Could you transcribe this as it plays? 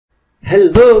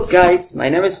Hello guys, my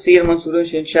name is Sir Mansoor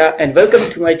Shah and welcome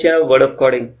to my channel Word of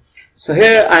Coding. So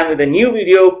here I am with a new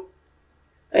video.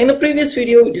 In the previous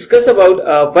video we discussed about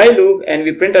a while loop and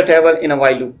we print a table in a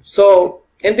while loop. So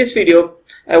in this video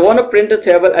I want to print a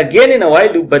table again in a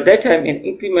while loop, but that time in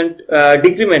decrement,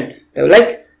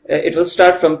 like it will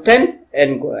start from 10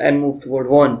 and move toward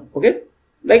 1, okay,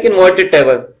 like inverted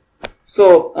table.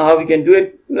 So how we can do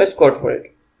it? Let's code for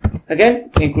it.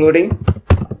 Again, including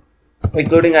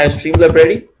iStream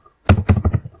library,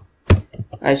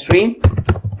 iStream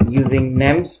using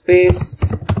namespace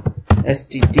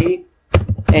std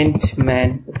int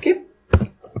man, okay,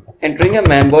 entering a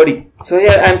man body. So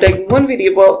here I am taking one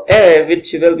variable a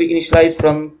which will be initialized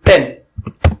from 10,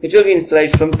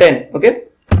 okay,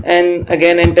 and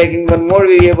again I'm taking one more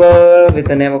variable with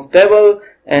the name of table,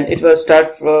 and it will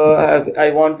start from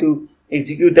I want to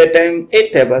execute that time a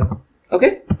table,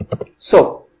 okay.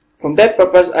 So from that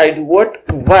purpose I do what?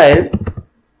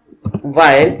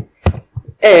 While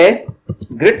a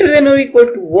greater than or equal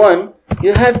to 1,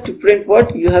 you have to print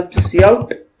what? You have to see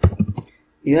out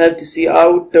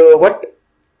what?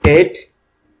 8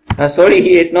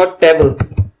 not table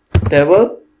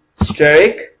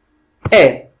steric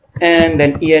a, and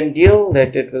then endl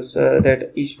that it was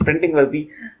that each printing will be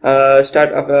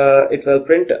it will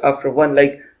print after 1,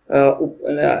 like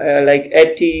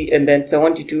 80 and then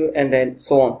 72 and then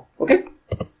so on, okay,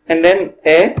 and then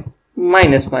a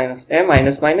minus,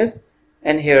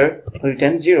 and here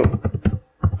return 0.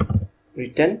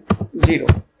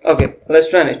 Okay,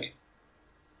 let's run it.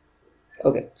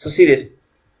 Okay, so see this,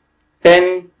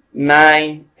 10,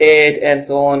 9, 8 and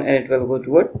so on, and it will go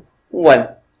toward 1,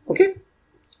 okay.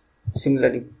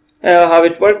 Similarly, how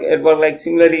it work? It work like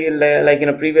similarly, like in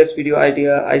a previous video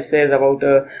idea I said about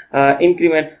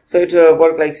increment. So it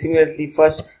work like similarly.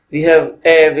 First we have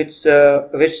a which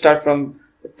start from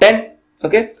 10,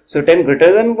 okay. So 10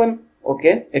 greater than 1,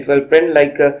 okay. It will print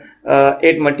like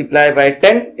 8 multiplied by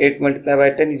 10. 8 multiplied by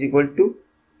 10 is equal to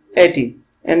 80,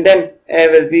 and then a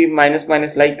will be minus,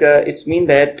 like it's mean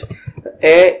that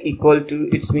a equal to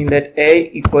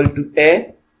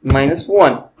a minus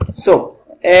 1. So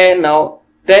a now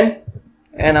 10,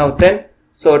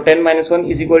 so 10 minus 1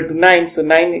 is equal to 9, so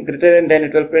 9 greater than, then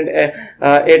it will print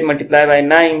 8 multiplied by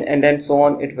 9 and then so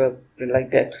on, it will print like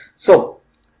that. So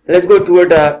let's go toward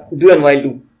do and while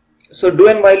loop. So do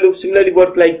and while loop similarly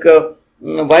work like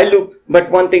while loop, but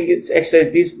one thing is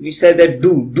extra. This we said that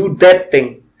do that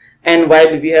thing, and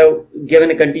while we have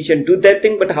given a condition do that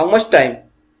thing, but how much time,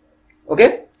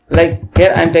 okay. Like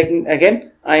here I am taking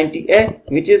again int a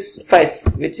which is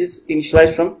 5, which is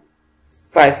initialized from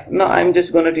 5. Now I'm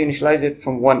just going to initialize it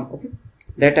from 1, okay.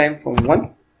 That time from 1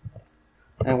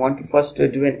 I want to first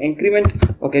do an increment,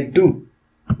 okay. Do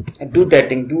that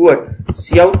thing, do what?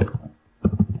 Cout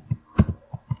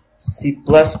C++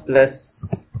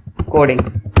 coding,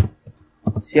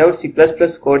 cout C++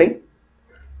 coding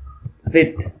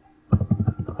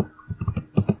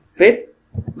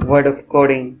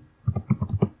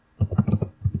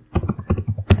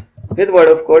with word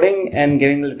of coding, and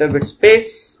giving a little bit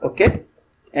space, okay.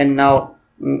 And now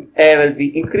a will be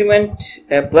increment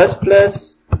a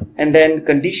plus, and then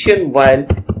condition while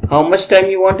how much time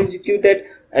you want to execute that.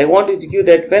 I want to execute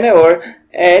that whenever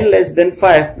a less than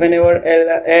 5, whenever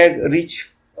a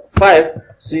reach 5,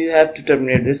 so you have to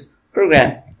terminate this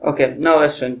program, okay. Now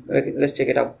let's run, okay, let's check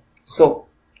it out. So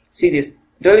see this,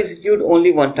 it will execute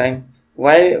only one time.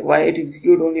 Why it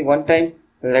execute only one time?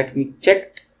 Let me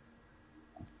check.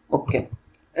 Okay,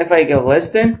 if I give less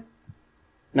than,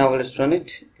 now let's run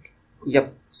it.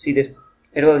 Yep, see this,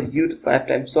 it will execute 5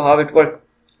 times. So how it work?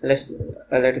 Let's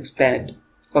explain it.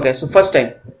 Okay, so first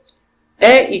time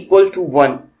a equal to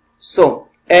 1, so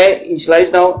a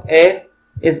initialized, now a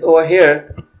is over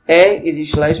here, a is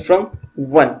initialized from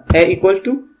 1, a equal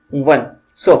to 1,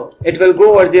 so it will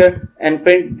go over there and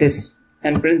print this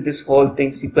whole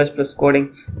thing, C++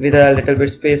 coding with a little bit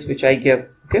space which I give,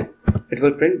 okay. It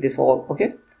will print this whole,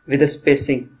 okay, with a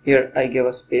spacing. Here I give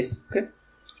a space, okay,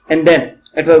 and then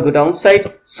it will go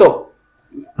downside. So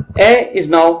a is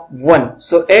now 1,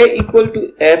 so a equal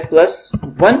to a plus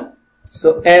 1,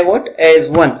 so a what? A is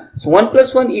 1, so 1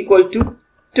 plus 1 equal to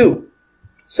 2,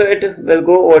 so it will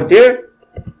go over there,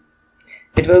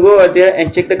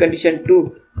 and check the condition.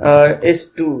 2 is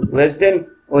 2 less than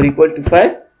or equal to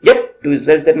 5. Yep, 2 is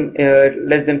less than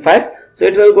 5, so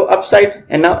it will go upside,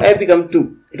 and now a become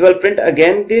 2. It will print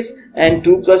again this, and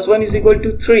 2 plus 1 is equal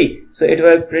to 3, so it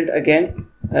will print again,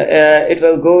 it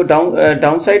will go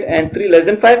downside, and 3 less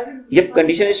than 5. Yep,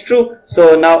 condition is true,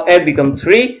 so now a become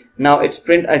 3. Now it's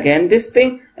print again this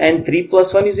thing, and 3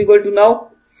 plus 1 is equal to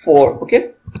now 4,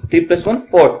 okay. 3 plus 1,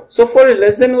 4. So 4 is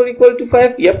less than or equal to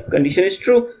 5. Yep, condition is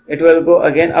true. It will go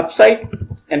again upside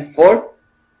and 4.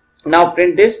 Now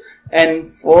print this, and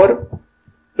 4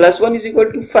 plus 1 is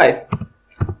equal to 5.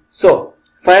 So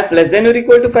 5 less than or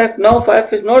equal to 5. Now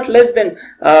 5 is not less than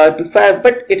to 5,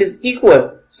 but it is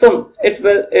equal. So it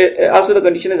will also the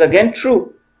condition is again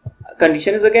true.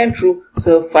 Condition is again true.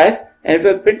 So 5, and it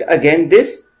will print again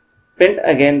this,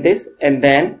 and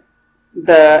then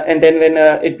when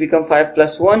it becomes 5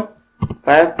 plus 1,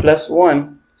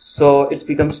 so it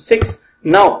becomes 6.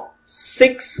 Now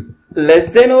 6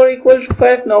 less than or equal to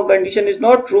 5. Now condition is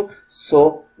not true,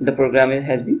 so the program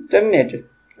has been terminated.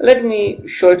 Let me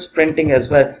show its printing as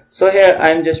well. So here I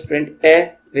am just print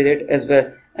A with it as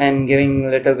well, and giving a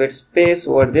little bit space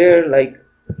over there like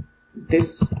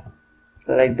this,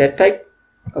 like that type.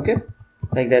 Okay,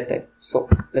 like that type. So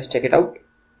let's check it out.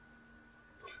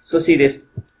 So see this,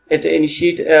 it I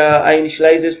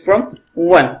initialize it from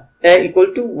 1, A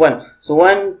equal to 1. So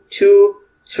 1, 2,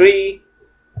 3,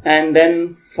 and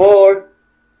then 4,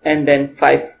 and then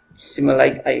 5, similar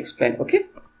like I explained. Okay,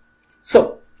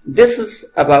 so this is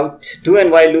about do and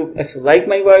while loop. If you like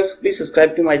my works, please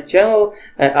subscribe to my channel,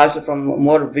 and also for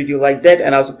more video like that,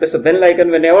 and also press the bell icon.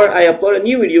 Whenever I upload a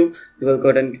new video, you will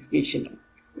get a notification.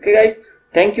 Okay guys,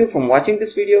 thank you for watching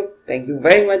this video. Thank you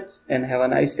very much, and have a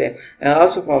nice day. And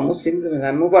also for Muslims,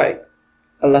 Ramadan Mubarak.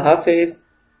 Allah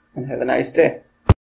Hafiz, and have a nice day.